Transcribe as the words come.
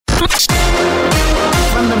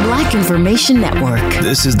From the Black Information Network,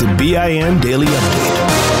 this is the BIN Daily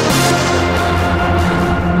Update.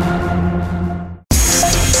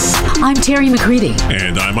 I'm Terry McCready.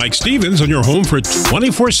 And I'm Mike Stevens on your home for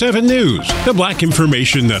 24/7 News, the Black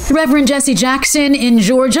Information Network. Reverend Jesse Jackson in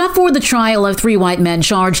Georgia for the trial of 3 white men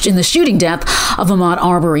charged in the shooting death of Ahmaud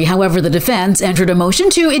Arbery. However, the defense entered a motion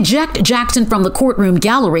to eject Jackson from the courtroom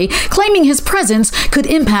gallery, claiming his presence could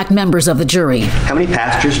impact members of the jury. How many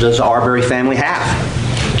pastors does the Arbery family have?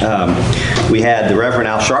 We had the Reverend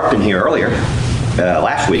Al Sharpton here earlier.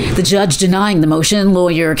 Last week. The judge denying the motion,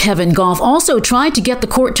 lawyer Kevin Goff, also tried to get the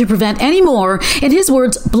court to prevent any more, in his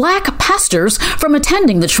words, black pastors from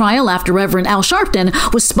attending the trial after Reverend Al Sharpton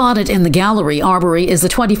was spotted in the gallery. Arbery is the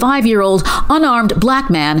 25-year-old unarmed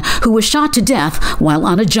black man who was shot to death while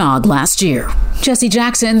on a jog last year. Jesse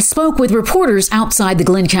Jackson spoke with reporters outside the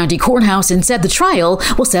Glynn County Courthouse and said the trial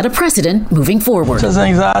will set a precedent moving forward. There's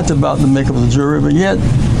anxiety about the makeup of the jury, but yet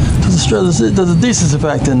there's a decency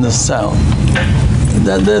factor in this town.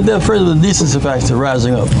 They're afraid of the decency factor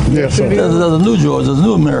rising up. Yes, sir. There's a new Georgia, there's a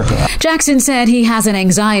new America. Jackson said he has an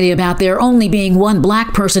anxiety about there only being one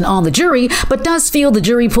black person on the jury, but does feel the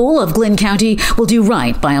jury pool of Glynn County will do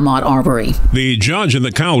right by Ahmaud Arbery. The judge in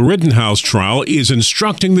the Kyle Rittenhouse trial is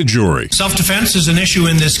instructing the jury. Self-defense is an issue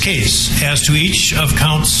in this case as to each of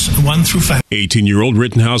counts 1 through 5. 18-year-old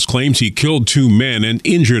Rittenhouse claims he killed 2 men and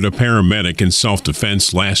injured a paramedic in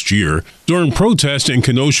self-defense last year during protest in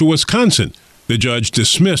Kenosha, Wisconsin. The judge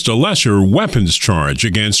dismissed a lesser weapons charge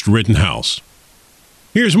against Rittenhouse.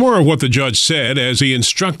 Here's more of what the judge said as he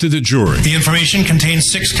instructed the jury. The information contains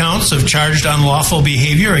 6 counts of charged unlawful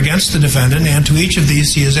behavior against the defendant, and to each of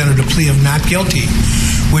these he has entered a plea of not guilty,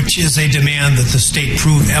 which is a demand that the state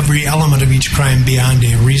prove every element of each crime beyond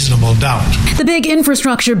a reasonable doubt. The big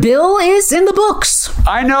infrastructure bill is in the books.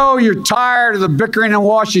 I know you're tired of the bickering in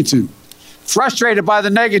Washington, frustrated by the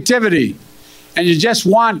negativity, and you just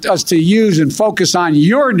want us to use and focus on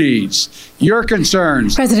your needs, your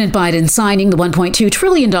concerns. President Biden signing the $1.2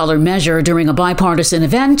 trillion measure during a bipartisan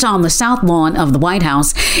event on the South Lawn of the White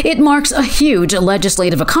House. It marks a huge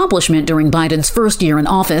legislative accomplishment during Biden's first year in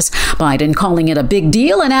office. Biden calling it a big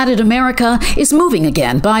deal and added America is moving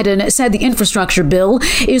again. Biden said the infrastructure bill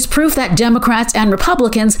is proof that Democrats and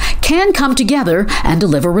Republicans can come together and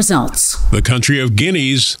deliver results. The country of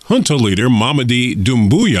Guinea's junta leader, Mamadi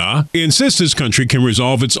Doumbouya, insists his country can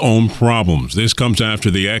resolve its own problems. This comes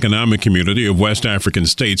after the Economic Community of West African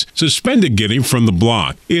States suspended Guinea from the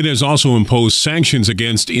bloc. It has also imposed sanctions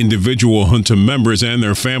against individual junta members and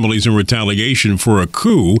their families in retaliation for a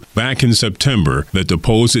coup back in September that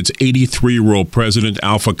deposed its 83-year-old president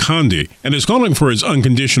Alpha Conde and is calling for his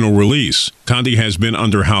unconditional release. Conde has been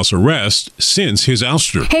under house arrest since his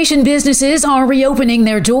ouster. Haitian businesses are reopening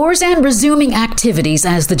their doors and resuming activities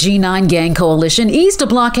as the G9 Gang Coalition eased a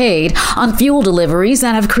blockade on fuel deliveries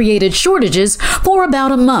that have created shortages for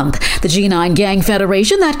about a month. The G9 Gang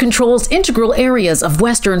Federation that controls integral areas of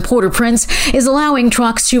western Port-au-Prince is allowing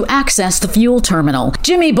trucks to access the fuel terminal.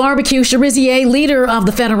 Jimmy Barbecue Cherizier, leader of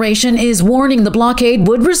the federation, is warning the blockade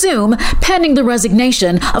would resume pending the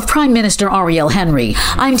resignation of Prime Minister Ariel Henry.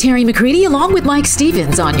 I'm Terry McCready along with Mike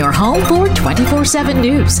Stevens on your home for 24/7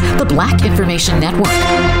 News, the Black Information Network.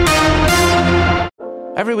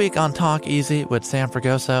 Every week on Talk Easy with Sam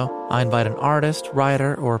Fragoso, I invite an artist,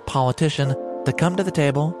 writer, or politician to come to the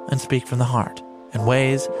table and speak from the heart in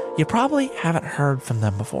ways you probably haven't heard from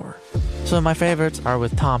them before. Some of my favorites are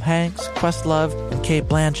with Tom Hanks, Questlove, and Cate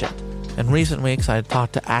Blanchett. In recent weeks, I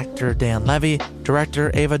talked to actor Dan Levy,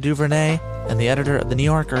 director Ava DuVernay, and the editor of The New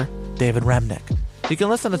Yorker, David Remnick. You can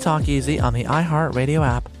listen to Talk Easy on the iHeartRadio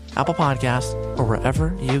app, Apple Podcasts, or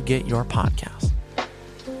wherever you get your podcasts.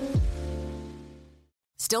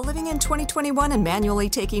 Still living in 2021 and manually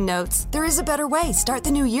taking notes? There is a better way. Start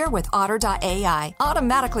the new year with Otter.ai.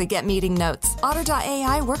 Automatically get meeting notes.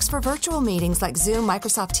 Otter.ai works for virtual meetings like Zoom,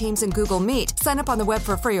 Microsoft Teams, and Google Meet. Sign up on the web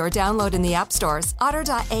for free or download in the app stores.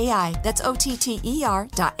 Otter.ai. That's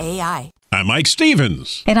OTTER.ai. I'm Mike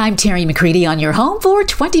Stevens. And I'm Terry McCready on your home for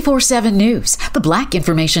 24/7 News, the Black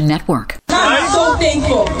Information Network. I'm so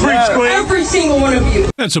thankful for every single one of you.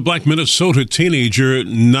 That's a Black Minnesota teenager,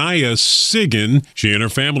 Naya Sigan. She and her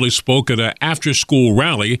family spoke at an after-school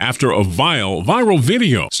rally after a viral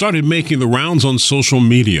video started making the rounds on social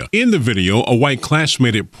media. In the video, a white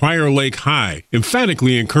classmate at Prior Lake High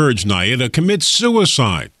emphatically encouraged Naya to commit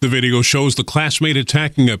suicide. The video shows the classmate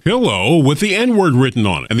attacking a pillow with the N-word written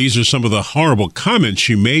on it. And these are some of the horrible comments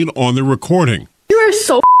she made on the recording. You are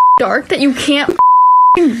so dark that you can't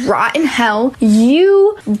rot in hell.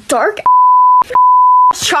 You dark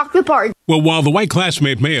chocolate bar. Well, while the white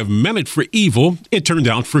classmate may have meant it for evil, it turned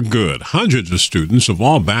out for good. Hundreds of students of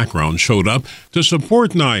all backgrounds showed up to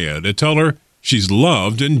support Naya, to tell her she's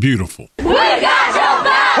loved and beautiful. We got your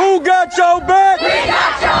back! Who got your back? We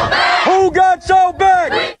got your back! Who got your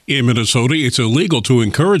back? In Minnesota, it's illegal to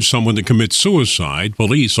encourage someone to commit suicide.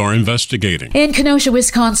 Police are investigating. In Kenosha,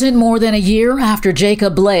 Wisconsin, more than a year after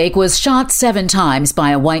Jacob Blake was shot 7 times by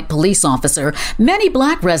a white police officer, many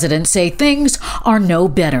black residents say things are no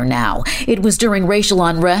better now. It was during racial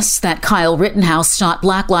unrest that Kyle Rittenhouse shot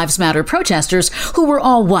Black Lives Matter protesters who were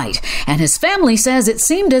all white. And his family says it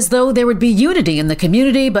seemed as though there would be unity in the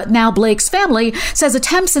community, but now Blake's family says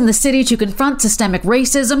attempts in the city to confront systemic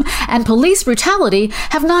racism and police brutality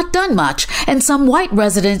have not done much, and some white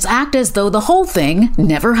residents act as though the whole thing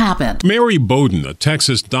never happened. Mary Bowden, a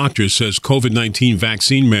Texas doctor, says COVID-19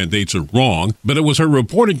 vaccine mandates are wrong, but it was her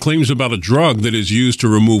reported claims about a drug that is used to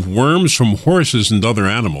remove worms from horses and other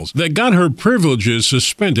animals that got her privileges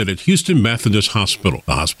suspended at Houston Methodist Hospital.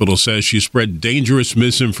 The hospital says she spread dangerous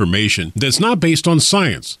misinformation that's not based on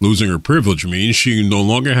science. Losing her privilege means she no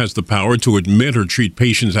longer has the power to admit or treat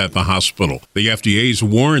patients at the hospital. The FDA's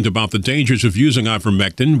warned about the dangers of using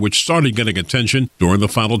ivermectin, which started getting attention during the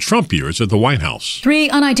final Trump years at the White House. 3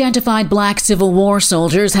 unidentified black Civil War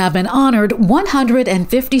soldiers have been honored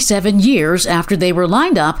 157 years after they were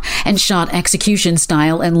lined up and shot execution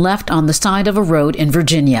style and left on the side of a road in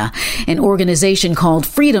Virginia. An organization called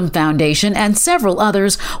Freedom Foundation and several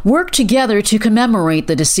others worked together to commemorate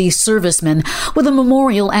the deceased servicemen with a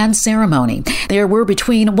memorial and ceremony. There were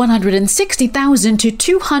between 160,000 to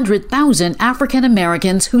 200,000 African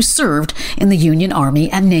Americans who served in the Union Army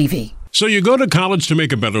and Navy. So you go to college to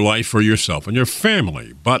make a better life for yourself and your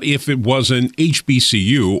family. But if it was an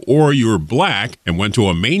HBCU or you're black and went to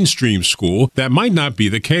a mainstream school, that might not be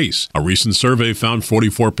the case. A recent survey found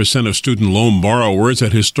 44% of student loan borrowers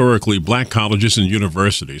at historically black colleges and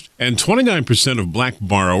universities, and 29% of black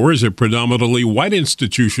borrowers at predominantly white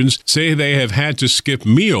institutions say they have had to skip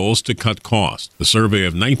meals to cut costs. The survey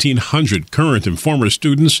of 1,900 current and former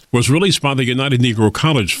students was released by the United Negro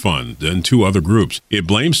College Fund and 2 other groups. It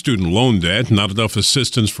blames student loan debt, not enough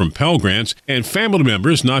assistance from Pell Grants, and family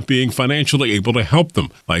members not being financially able to help them,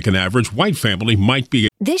 like an average white family might be.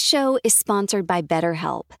 This show is sponsored by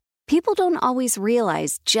BetterHelp. People don't always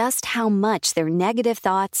realize just how much their negative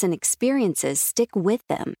thoughts and experiences stick with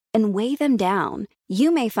them and weigh them down.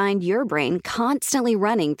 You may find your brain constantly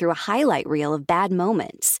running through a highlight reel of bad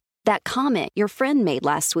moments. That comment your friend made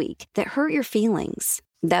last week that hurt your feelings.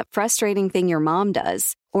 That frustrating thing your mom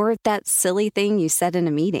does. Or that silly thing you said in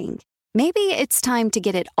a meeting. Maybe it's time to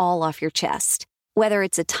get it all off your chest. Whether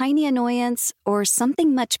it's a tiny annoyance or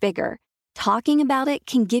something much bigger, talking about it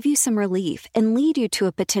can give you some relief and lead you to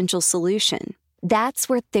a potential solution. That's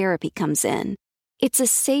where therapy comes in. It's a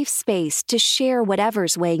safe space to share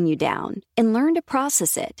whatever's weighing you down and learn to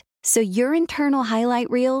process it so your internal highlight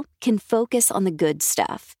reel can focus on the good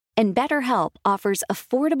stuff. And BetterHelp offers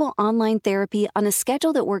affordable online therapy on a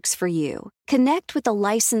schedule that works for you. Connect with a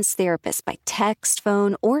licensed therapist by text,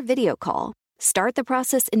 phone, or video call. Start the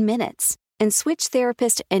process in minutes and switch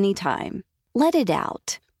therapist anytime. Let it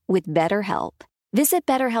out with BetterHelp. Visit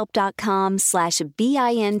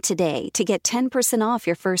BetterHelp.com/BIN today to get 10% off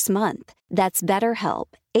your first month. That's BetterHelp,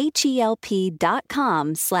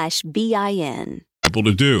 HELP.com/BIN.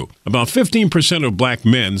 To do. About 15% of black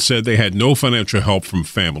men said they had no financial help from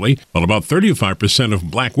family, while about 35% of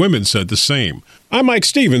black women said the same. I'm Mike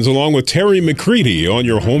Stevens, along with Terry McCready, on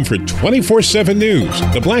your home for 24/7 News,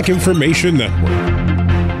 the Black Information Network.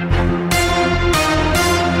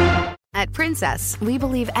 At Princess, we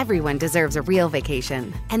believe everyone deserves a real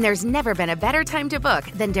vacation. And there's never been a better time to book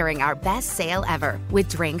than during our best sale ever. With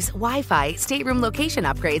drinks, Wi-Fi, stateroom location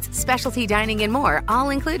upgrades, specialty dining, and more,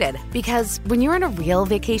 all included. Because when you're on a real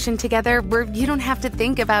vacation together where you don't have to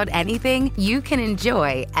think about anything, you can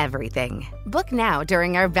enjoy everything. Book now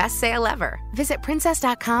during our best sale ever. Visit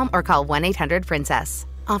princess.com or call 1-800-PRINCESS.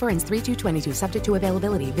 Offer ends 3/2/22, subject to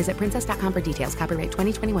availability. Visit princess.com for details. Copyright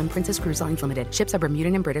 2021 Princess Cruise Lines Limited. Ships are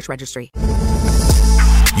Bermudan and British Registry.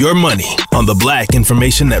 Your money on the Black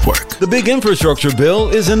Information Network. The big infrastructure bill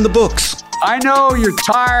is in the books. I know you're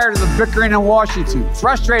tired of the bickering in Washington,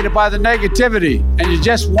 frustrated by the negativity, and you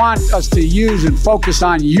just want us to use and focus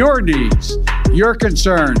on your needs, your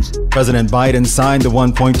concerns. President Biden signed the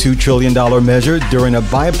 $1.2 trillion measure during a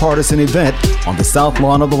bipartisan event on the South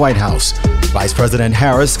Lawn of the White House. Vice President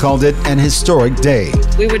Harris called it an historic day.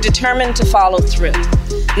 We were determined to follow through,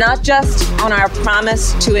 not just on our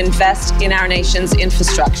promise to invest in our nation's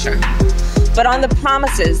infrastructure, but on the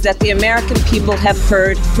promises that the American people have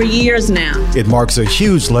heard for years now. It marks a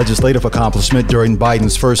huge legislative accomplishment during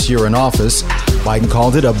Biden's first year in office. Biden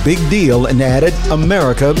called it a big deal and added,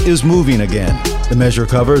 America is moving again. The measure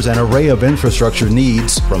covers an array of infrastructure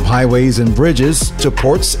needs, from highways and bridges to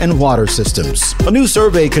ports and water systems. A new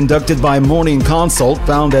survey conducted by Morning Consult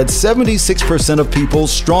found that 76% of people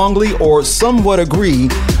strongly or somewhat agree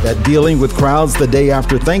that dealing with crowds the day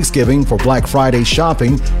after Thanksgiving for Black Friday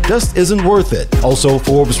shopping just isn't worth it. Also,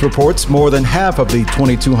 Forbes reports more than half of the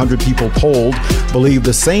 2,200 people polled believe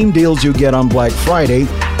the same deals you get on Black Friday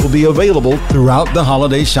will be available throughout the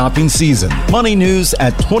holiday shopping season. Money News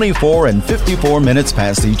at 24 and 54 minutes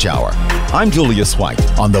past each hour. I'm Julius White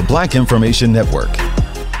on the Black Information Network.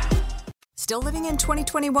 Still living in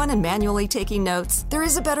 2021 and manually taking notes? There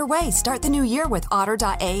is a better way. Start the new year with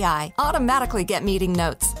Otter.ai. Automatically get meeting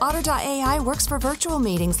notes. Otter.ai works for virtual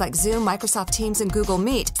meetings like Zoom, Microsoft Teams, and Google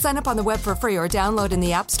Meet. Sign up on the web for free or download in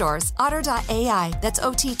the app stores. Otter.ai. That's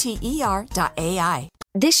OTTER.ai.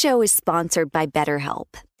 This show is sponsored by BetterHelp.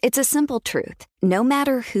 It's a simple truth. No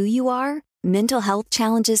matter who you are, mental health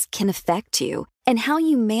challenges can affect you, and how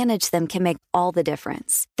you manage them can make all the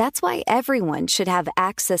difference. That's why everyone should have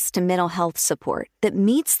access to mental health support that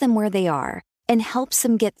meets them where they are and helps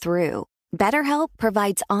them get through. BetterHelp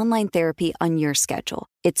provides online therapy on your schedule.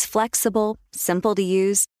 It's flexible, simple to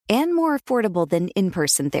use, and more affordable than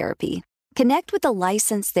in-person therapy. Connect with a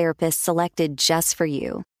licensed therapist selected just for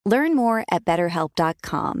you. Learn more at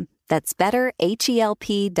BetterHelp.com. That's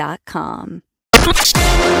BetterHelp.com.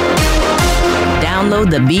 Download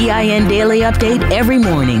the BIN Daily Update every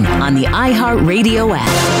morning on the iHeartRadio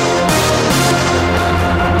app.